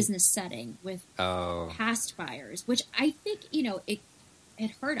a Totally. business setting with Oh, past buyers, which I think, it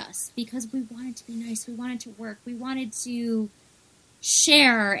hurt us because we wanted to be nice. We wanted to work. We wanted to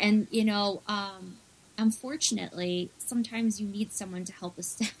share. And, unfortunately, sometimes you need someone to help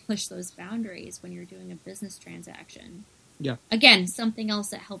establish those boundaries when you're doing a business transaction. Yeah. Again, something else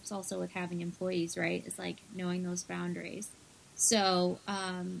that helps also with having employees, right, is like knowing those boundaries. So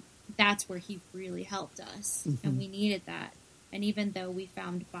that's where he really helped us, and we needed that. And even though we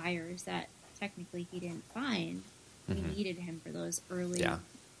found buyers that technically he didn't find, we needed him for those early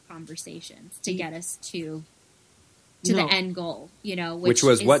conversations to get us to the end goal, which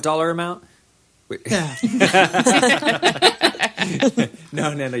was is- what dollar amount? Wait. yeah.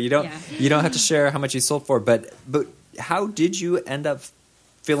 No. You don't. Yeah. You don't have to share how much you sold for. But how did you end up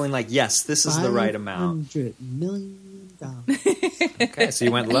feeling like, yes, this is the right amount? $500 million. Okay, so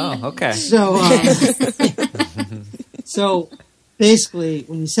you went low. Okay. So basically,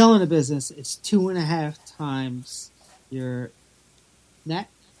 when you sell in a business, it's 2.5 times your net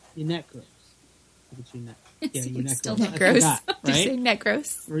gross. What's your net? Yeah, your net Still gross. net I Gross. forgot, Did you say right? net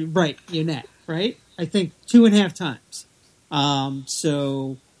gross? Right, your net, right? I think 2.5 times.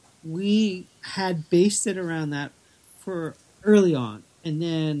 So we had based it around that for early on, and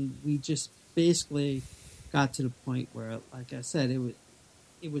then we just basically got to the point where, like I said, it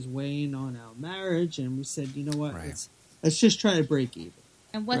was weighing on our marriage, and we said, you know what, Right. let's just try to break even.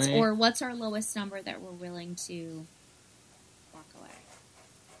 And what's our lowest number that we're willing to walk away?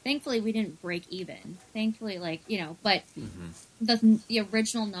 Thankfully, we didn't break even. Thankfully, but the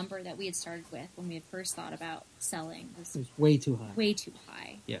original number that we had started with when we had first thought about selling was It was way too high. way too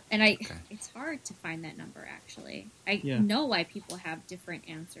high. Yeah. And it's hard to find that number, actually. I Yeah. know why people have different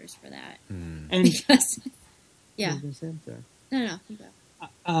answers for that. And Because, yeah. What was I saying? Sorry. No, you go.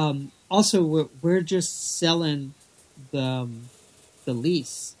 Also, we're just selling the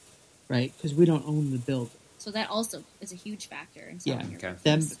lease, right? Because we don't own the building. So that also is a huge factor in selling your okay.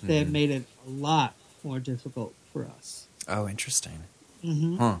 business. That made it a lot more difficult for us. Oh, interesting.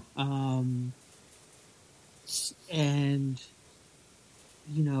 Mm-hmm. Huh. And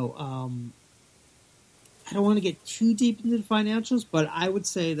I don't want to get too deep into the financials, but I would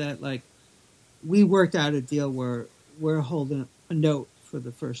say that we worked out a deal where we're holding a note for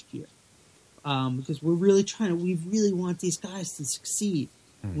the first year because we really want these guys to succeed.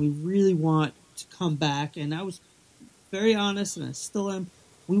 We really want to come back, and I was very honest, and I still am.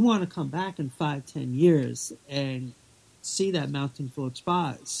 We want to come back in 5-10 years and see that Mountain Float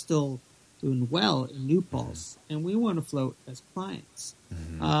Spa is still doing well in New Paltz, and we want to float as clients.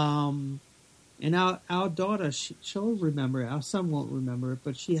 And our daughter, she'll remember it. Our son won't remember it,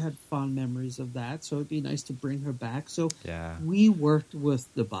 but she had fond memories of that. So it'd be nice to bring her back. So we worked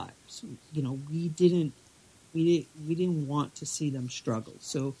with the buyers. We didn't want to see them struggle.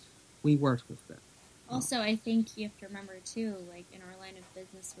 So we worked with them. Also, I think you have to remember, too, in our line of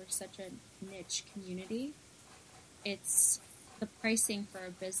business, we're such a niche community. It's the pricing for our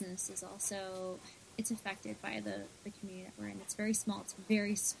business is also, it's affected by the community that we're in. It's very small. It's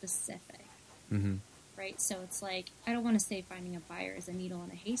very specific. Mm-hmm. Right? So it's I don't want to say finding a buyer is a needle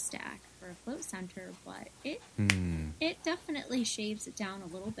in a haystack for a float center, but it definitely shaves it down a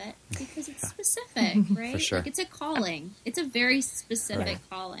little bit because it's specific, right? For sure. It's a calling. It's a very specific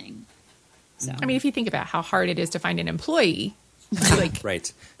calling. So I mean, if you think about how hard it is to find an employee,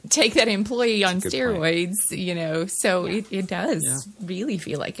 Right. take that employee on That's a good steroids, so it does really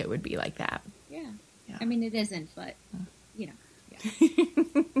feel like it would be like that. yeah. Yeah. I mean, it isn't, but Yeah.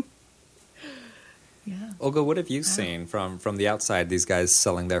 Olga, what have you seen from the outside, these guys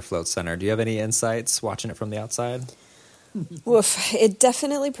selling their float center? Do you have any insights watching it from the outside? Woof. It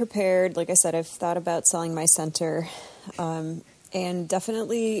definitely prepared. Like I said, I've thought about selling my center, and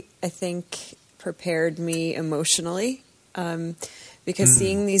definitely, I think, prepared me emotionally because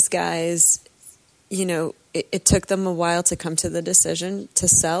seeing these guys, it took them a while to come to the decision to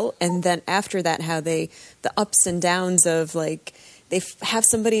sell, and then after that, how the ups and downs of they have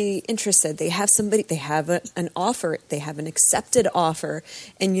somebody interested, they have an offer, they have an accepted offer,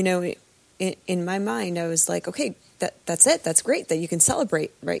 and in my mind, I was like, okay. That's it. That's great that you can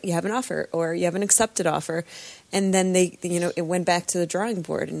celebrate, right? You have an offer or you have an accepted offer. And then it went back to the drawing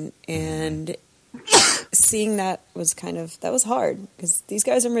board and seeing that was that was hard because these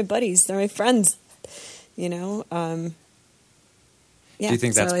guys are my buddies. They're my friends, Yeah, Do you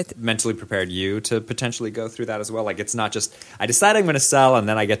think so that's mentally prepared you to potentially go through that as well? It's not just, I decide I'm going to sell and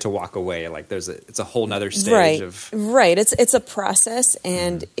then I get to walk away. It's a whole nother stage of... Right. It's a process,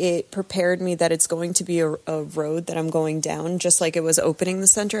 and it prepared me that it's going to be a road that I'm going down, just like it was opening the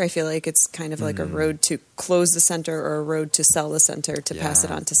center. I feel like it's kind of like a road to close the center or a road to sell the center to pass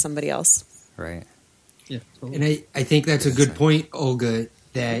it on to somebody else. Right. Yeah, totally. And I think that's a good point, Olga,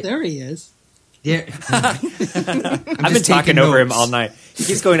 that... There he is. Yeah. I've been talking over him all night. He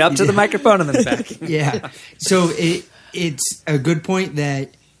keeps going up to the microphone and then back. Yeah. So it's a good point that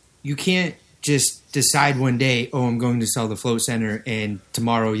you can't just decide one day, I'm going to sell the float center, and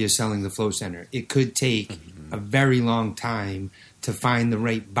tomorrow you're selling the float center. It could take a very long time to find the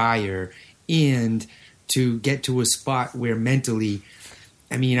right buyer and to get to a spot where mentally,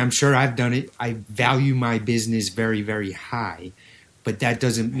 I'm sure I've done it. I value my business very, very high. But that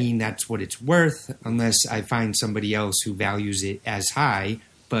doesn't mean that's what it's worth unless I find somebody else who values it as high.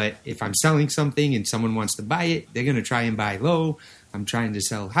 But if I'm selling something and someone wants to buy it, they're going to try and buy low. I'm trying to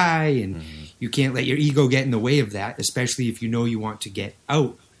sell high, and you can't let your ego get in the way of that, especially if you know you want to get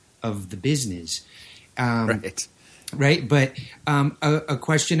out of the business. Right. But a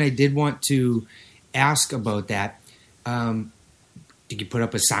question I did want to ask about that. Did you put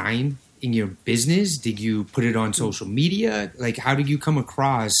up a sign in your business? Did you put it on social media? Like, how did you come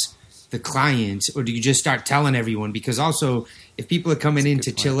across the clients, or do you just start telling everyone? Because also, if people are coming in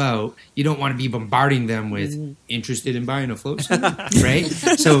to chill out, you don't want to be bombarding them with interested in buying a float center, right?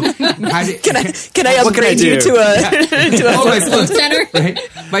 So, can I upgrade you to a my float center? Right?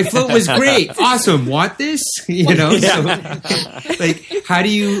 My float was great, awesome. Want this? You know, so like, how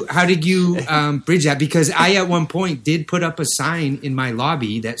did you bridge that? Because I at one point did put up a sign in my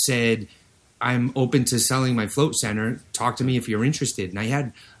lobby that said, I'm open to selling my float center. Talk to me if you're interested. And I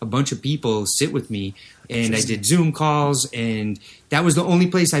had a bunch of people sit with me, and I did Zoom calls, and that was the only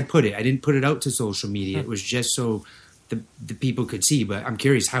place I put it. I didn't put it out to social media. It was just so the people could see. But I'm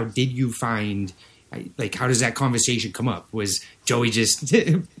curious, how did you find, like, how does that conversation come up? Was Joey just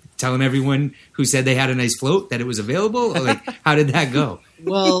telling everyone who said they had a nice float that it was available? Or like, how did that go?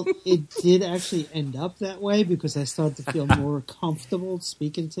 Well, it did actually end up that way because I started to feel more comfortable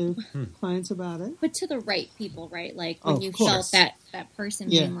speaking to clients about it. But to the right people, right? Like when you felt that person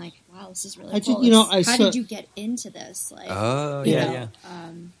being like, "Wow, this is really cool." How did you get into this? Like,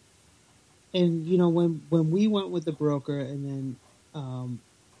 And when we went with the broker, and then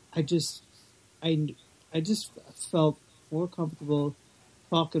I just felt more comfortable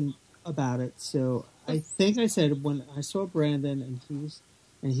talking about it. So I think I said, when I saw Brandon and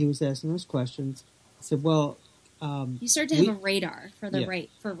he was asking those questions, I said, well, you start to have a radar for the right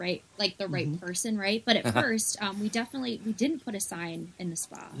person, right? But at first, we didn't put a sign in the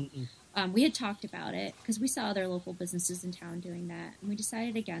spa. We had talked about it because we saw other local businesses in town doing that, and we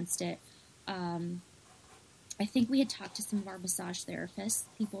decided against it. I think we had talked to some of our massage therapists,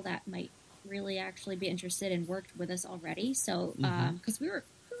 people that might really actually be interested and worked with us already. So, because we were,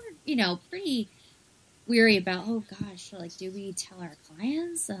 pretty weary about, oh gosh, like, do we tell our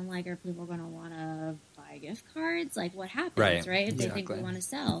clients? And like, are people going to want to buy gift cards? Like, what happens, right? If they think we want to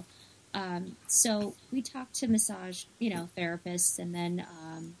sell. So we talked to massage, therapists, and then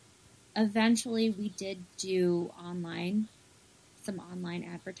eventually we did do some online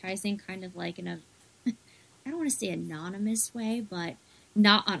advertising, kind of like in a, I don't want to say anonymous way, but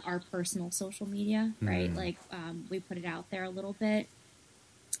not on our personal social media, right? Like, we put it out there a little bit.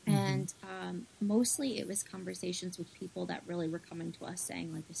 And mostly it was conversations with people that really were coming to us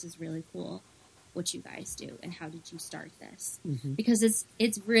saying, like, this is really cool what you guys do, and how did you start this? Because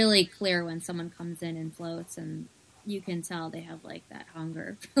it's really clear when someone comes in and floats, and you can tell they have like that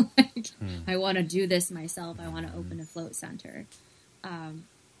hunger for like, I want to do this myself. I want to open a float center.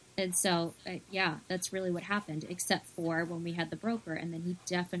 And so, that's really what happened, except for when we had the broker, and then he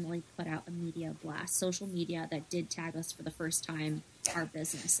definitely put out a media blast, social media, that did tag us for the first time, our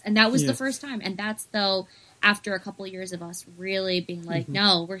business. And that was the first time. And that's, though, after a couple of years of us really being like,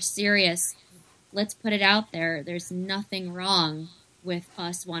 no, we're serious. Let's put it out there. There's nothing wrong with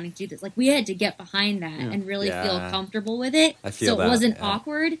us wanting to do this. Like, we had to get behind that and really feel comfortable with it. I feel so it wasn't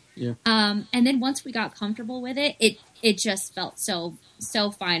awkward. Yeah. And then once we got comfortable with it, it just felt so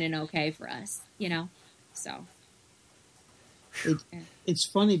fine and okay for us, so. It's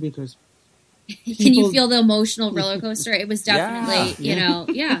funny because can you feel the emotional roller coaster? It was definitely,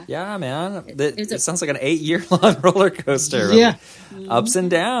 Yeah, man. It sounds like an 8-year-long roller coaster. Yeah. Ups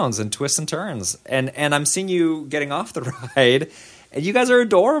and downs and twists and turns. And I'm seeing you getting off the ride, and you guys are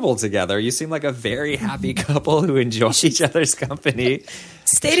adorable together. You seem like a very happy couple who enjoy each other's company.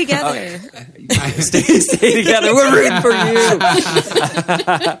 Stay together. Stay together. We're rooting for you.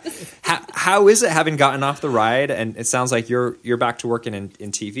 How is it having gotten off the ride? And it sounds like you're back to working in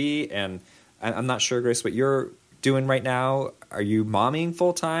TV, and I'm not sure, Grace, what you're doing right now. Are you momming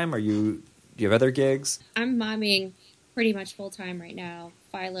full time? Do you have other gigs? I'm momming pretty much full time right now.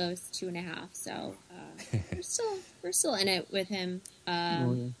 Philo's 2.5, so we're still in it with him.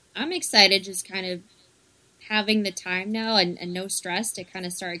 I'm excited, just kind of having the time now and no stress to kind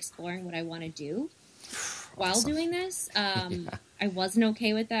of start exploring what I want to do while doing this. I wasn't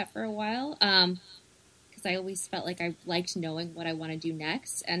okay with that for a while. Because I always felt like I liked knowing what I want to do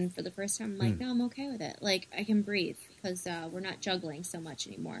next. And for the first time, I'm like, no, I'm okay with it. Like, I can breathe because we're not juggling so much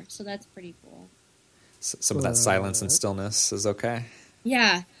anymore. So that's pretty cool. Some of that silence and stillness is okay.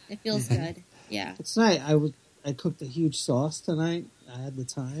 Yeah, it feels good. Yeah. It's nice. I cooked a huge sauce tonight. I had the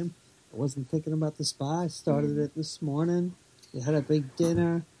time. I wasn't thinking about the spa. I started it this morning. We had a big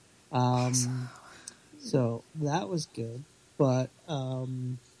dinner. So that was good. but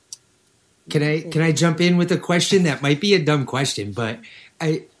Can I jump in with a question that might be a dumb question, but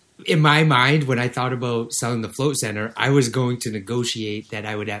in my mind, when I thought about selling the float center, I was going to negotiate that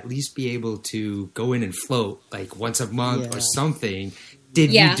I would at least be able to go in and float like once a month or something.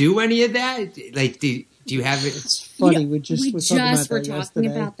 Did you do any of that? Like, do you have it? It's funny. We were talking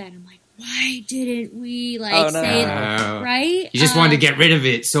about that. I'm like, why didn't we say that? Right? You just wanted to get rid of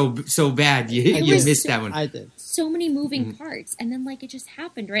it so bad. You missed that one. I did. So many moving parts, and then like it just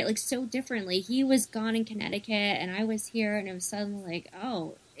happened, right? Like so differently. He was gone in Connecticut, and I was here, and it was suddenly like,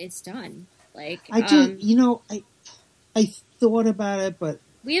 oh, it's done. Like I thought about it, but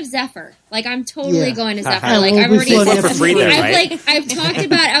we have Zephyr. Like I'm totally going to Zephyr. Like I've already for free there, right? I've talked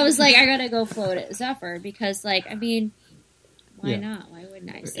about. I was like, I gotta go float at Zephyr because, like, I mean, why not? Why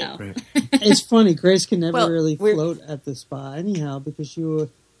wouldn't I? So it's funny. Grace can never really float at the spa anyhow because you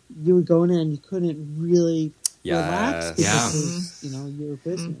would go in there and you couldn't really. Relax because you're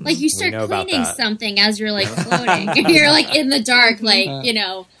busy. Like you start cleaning something as you're like floating. You're like in the dark, like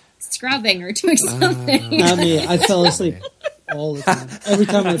scrubbing or doing something. Not me. I fell asleep all the time. Every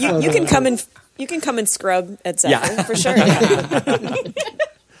time I float, you can come and scrub at Zephyr for sure.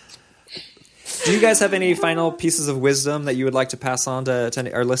 Do you guys have any final pieces of wisdom that you would like to pass on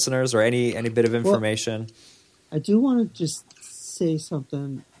to our listeners, or any bit of information? I do want to just say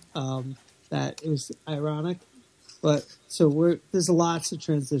something that it was ironic. But there's lots of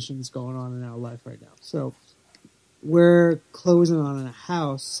transitions going on in our life right now. So we're closing on a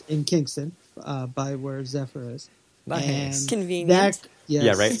house in Kingston, by where Zephyr is. Nice. And convenient.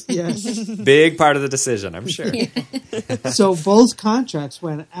 Yeah, right? Yes. Big part of the decision, I'm sure. So both contracts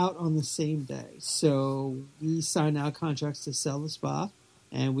went out on the same day. So we signed our contracts to sell the spa,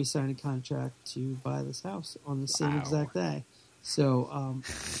 and we signed a contract to buy this house on the same exact day. So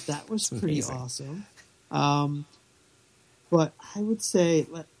that was pretty awesome. But I would say,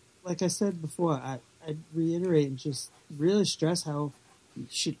 like I said before, I'd reiterate and just really stress how you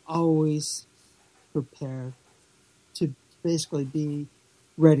should always prepare to basically be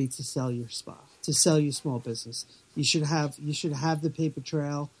ready to sell your spa, to sell your small business. You should have the paper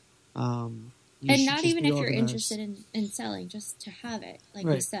trail. And not even if you're interested in selling, just to have it, like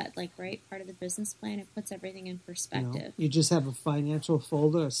you said, like part of the business plan. It puts everything in perspective. You just have a financial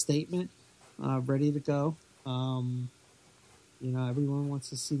folder, a statement, ready to go. Everyone wants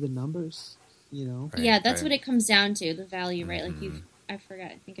to see the numbers. That's what it comes down to, the value, right? Like I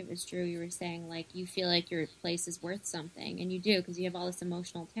forgot. I think it was Drew. You were saying like you feel like your place is worth something, and you do because you have all this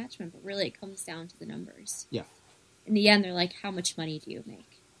emotional attachment. But really, it comes down to the numbers. Yeah. In the end, they're like, "How much money do you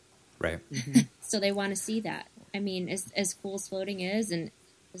make?" Right. So they want to see that. I mean, as cool as floating is, and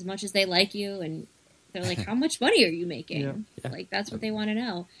as much as they like you, and they're like, "How much money are you making?" Yeah. Like that's what they want to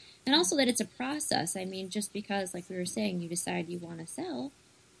know, and also that it's a process. I mean, just because, like we were saying, you decide you want to sell.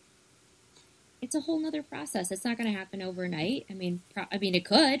 It's a whole nother process. It's not going to happen overnight. I mean, it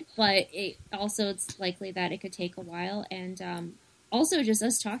could, but it's likely that it could take a while. And also, just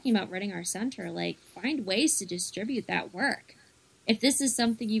us talking about running our center, like find ways to distribute that work. If this is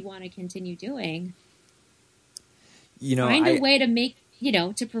something you want to continue doing, find a way to make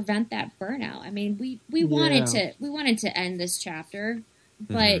to prevent that burnout. I mean, we wanted to end this chapter,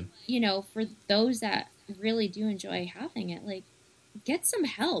 but for those that really do enjoy having it, like. Get some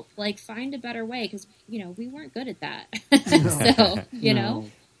help, like find a better way because we weren't good at that. So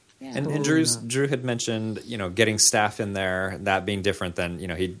Yeah. And Drew had mentioned getting staff in there, that being different than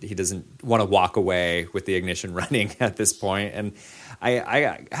he doesn't want to walk away with the ignition running at this point. And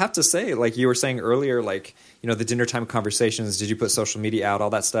I have to say, like you were saying earlier, like the dinner time conversations, did you put social media out,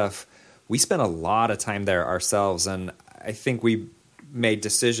 all that stuff? We spent a lot of time there ourselves, and I think we made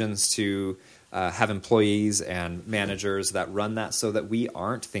decisions to have employees and managers that run that so that we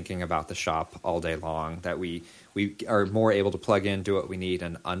aren't thinking about the shop all day long, that we are more able to plug in, do what we need,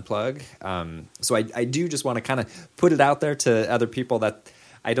 and unplug. So I do just want to kind of put it out there to other people that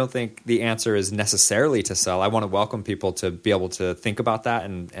I don't think the answer is necessarily to sell. I want to welcome people to be able to think about that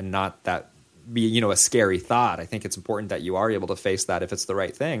and not that be a scary thought. I think it's important that you are able to face that if it's the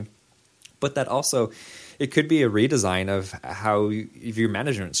right thing. But that also, it could be a redesign of how your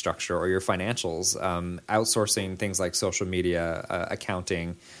management structure or your financials, outsourcing things like social media,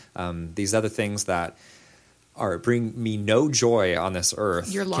 accounting, these other things that bring me no joy on this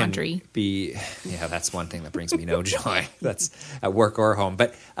earth. Your laundry. That's one thing that brings me no joy. That's at work or home.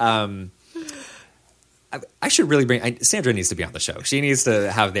 But I should really Sandra needs to be on the show. She needs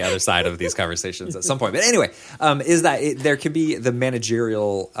to have the other side of these conversations at some point. But anyway, is that there could be the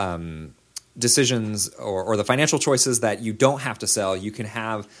managerial decisions or the financial choices that you don't have to sell, you can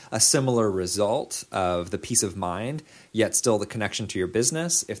have a similar result of the peace of mind, yet still the connection to your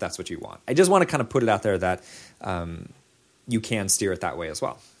business, if that's what you want. I just want to kind of put it out there that you can steer it that way as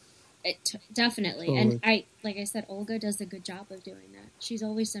well. Definitely. Totally. And like I said, Olga does a good job of doing that. She's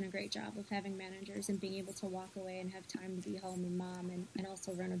always done a great job of having managers and being able to walk away and have time to be home and mom and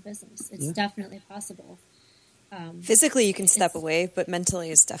also run a business. It's definitely possible. Physically, you can step away, but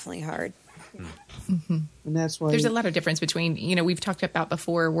mentally, it's definitely hard. And that's why There's a lot of difference between, we've talked about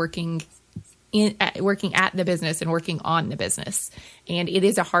before working at the business and working on the business. And it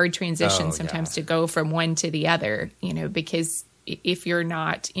is a hard transition sometimes to go from one to the other, because if you're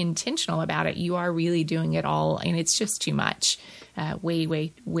not intentional about it, you are really doing it all. And it's just too much,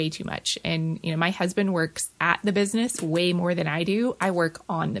 way too much. And, my husband works at the business way more than I do. I work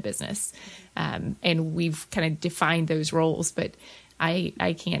on the business. And we've kind of defined those roles, but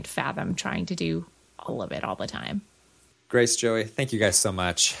I can't fathom trying to do all of it all the time. Grace, Joey, thank you guys so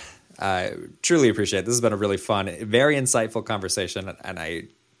much. Truly appreciate it. This has been a really fun, very insightful conversation, and I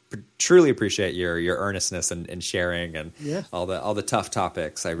truly appreciate your earnestness and sharing and all the tough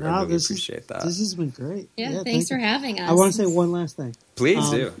topics. I really appreciate that. This has been great. Yeah, thanks for having us. I want to say one last thing. Please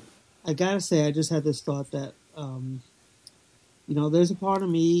do. I gotta say, I just had this thought that there's a part of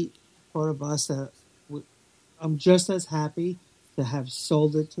me, part of us that I'm just as happy to have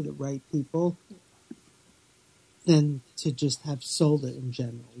sold it to the right people than to just have sold it in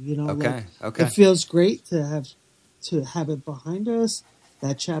general. Okay. It feels great to have it behind us,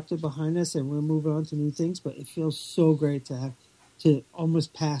 that chapter behind us, and we're moving on to new things. But it feels so great to have to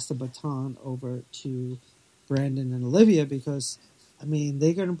almost pass the baton over to Brandon and Olivia, because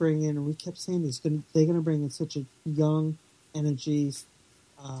they're going to bring in, and we kept saying this, they're going to bring in such a young energy,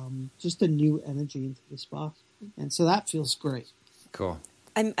 just a new energy into the spa, and so that feels great. Cool.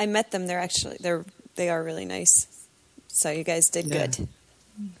 I met them. They are really nice. So you guys did good.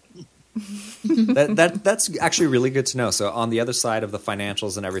 That's actually really good to know. So on the other side of the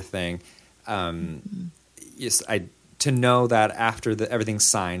financials and everything, to know that after everything's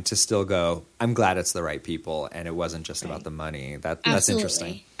signed, to still go, I'm glad it's the right people and it wasn't just about the money. That's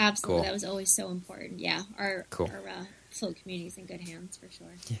interesting. Absolutely. Cool. That was always so important. Yeah. Our float community's in good hands for sure.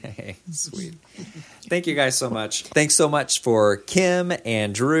 Yay, sweet. Thank you guys so much. Thanks so much for Kim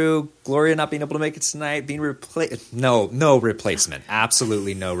and Drew. Gloria not being able to make it tonight, being replaced. No replacement.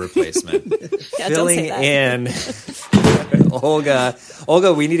 Absolutely no replacement. Filling in Olga.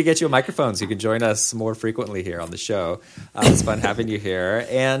 Olga, we need to get you a microphone so you can join us more frequently here on the show. It's fun having you here.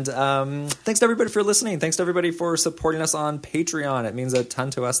 And thanks to everybody for listening. Thanks to everybody for supporting us on Patreon. It means a ton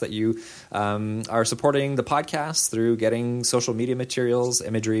to us that you are supporting the podcast through getting social media materials,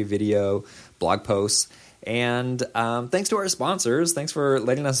 imagery, video, blog posts. And thanks to our sponsors. Thanks for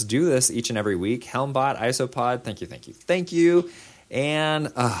letting us do this each and every week. Helmbot, Isopod, thank you. And,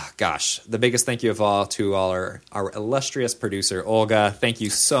 the biggest thank you of all to our illustrious producer, Olga. Thank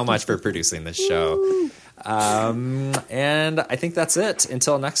you so much for producing this show. And I think that's it.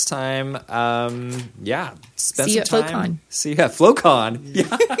 Until next time, spend See you some at time. FloatCon. See you at FloatCon.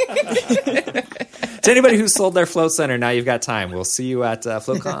 Yeah. To anybody who sold their float center, now you've got time. We'll see you at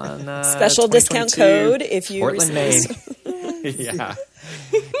FloatCon. Special discount code if you Portland, Maine. Yeah.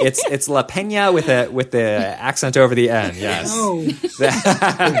 It's La Peña with the accent over the N. Yes. Oh.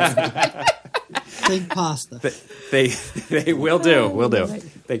 Big pasta. They will do. Will do.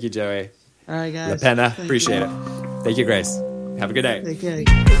 Thank you, Joey. All right, guys. La Pena. Thank Appreciate you. it. Thank you, Grace. Have a good day. Take care.